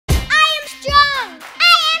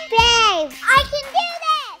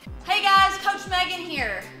Megan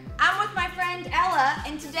here. I'm with my friend Ella,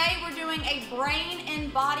 and today we're doing a brain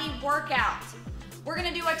and body workout. We're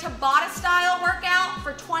gonna do a Tabata style workout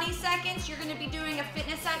for 20 seconds. You're gonna be doing a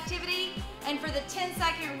fitness activity, and for the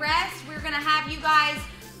 10-second rest, we're gonna have you guys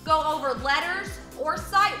go over letters or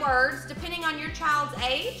sight words, depending on your child's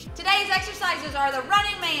age. Today's exercises are the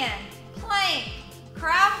running man, plank,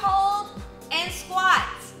 crab hold, and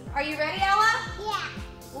squats. Are you ready, Ella? Yeah.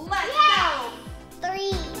 Let's go.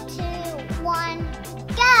 3, 2, 1,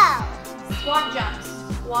 go. Squat jumps.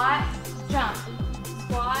 Squat, jump.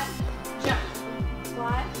 Squat, jump.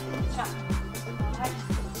 Squat, jump. Squat, squat.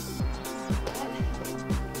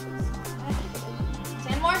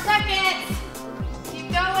 10 more seconds. Keep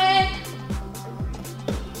going.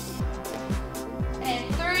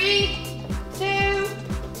 And 3, 2,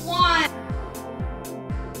 1.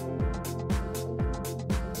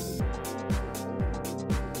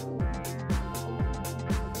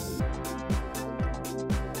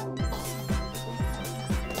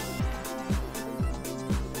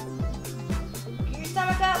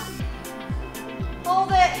 Stomach up.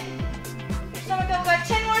 Hold it. Your stomach up. Got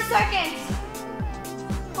 10 more seconds.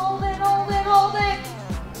 Hold it, hold it, hold it.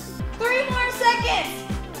 3 more seconds.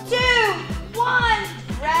 2, 1.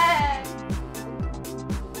 Rest.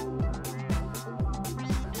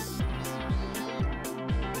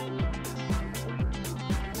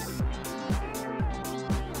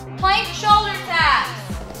 Plank shoulder taps.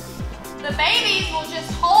 The babies will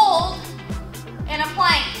just hold in a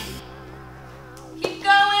plank. Keep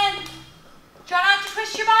going. Try not to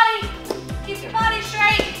twist your body. Keep your body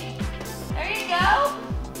straight. There you go.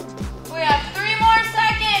 We have 3 more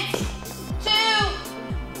seconds. 2,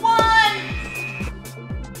 1.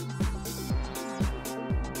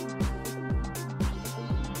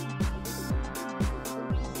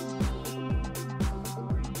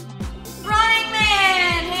 Running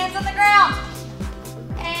man. Hands on the ground.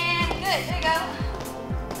 And good. There you go.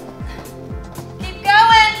 Keep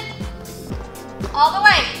going. All the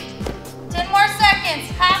way. 10 more seconds.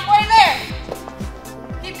 Halfway there.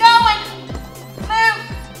 Keep going. Move.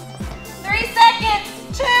 3 seconds.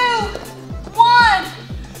 2, 1.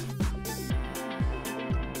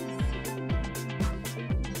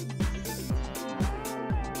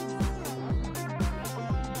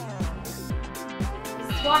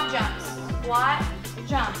 Squat jumps. Squat,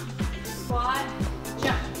 jump. Squat,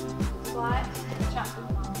 jump. Squat, jump.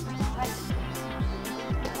 Squat.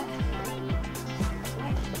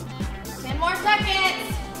 10 more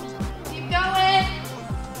seconds. Keep going.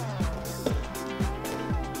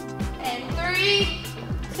 And 3,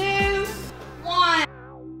 2, 1.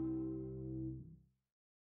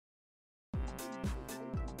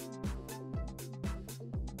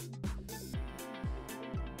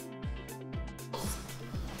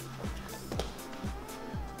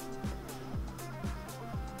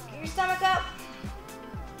 Get your stomach up.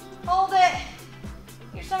 Hold it.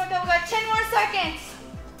 Your stomach up. We got 10 more seconds.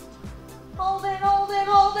 Hold it, hold it,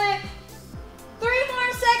 hold it. 3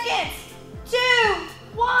 more seconds. 2,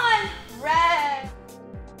 1. Rest.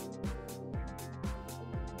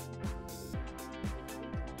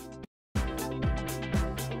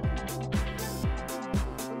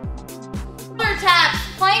 Shoulder taps,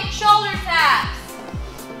 plank shoulder taps.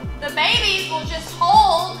 The babies will just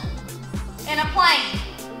hold in a plank.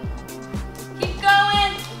 Keep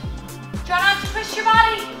going. Try not to twist your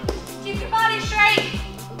body. Keep your body straight.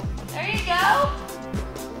 There you go.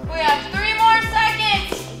 We have 3 more seconds.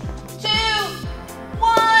 2, 1.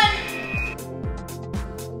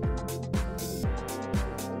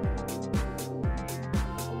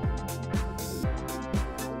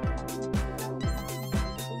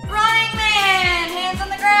 Running man. Hands on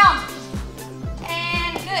the ground.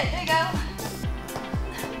 And good. There you go.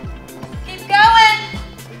 Keep going.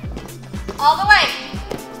 All the way.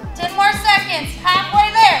 10 more seconds.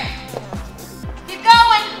 Halfway there. Keep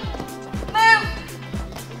going. Move.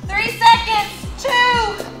 3 seconds. 2,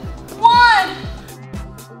 1.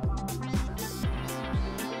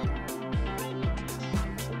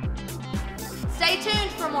 Stay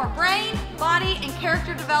tuned for more brain, body, and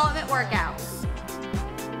character development workouts.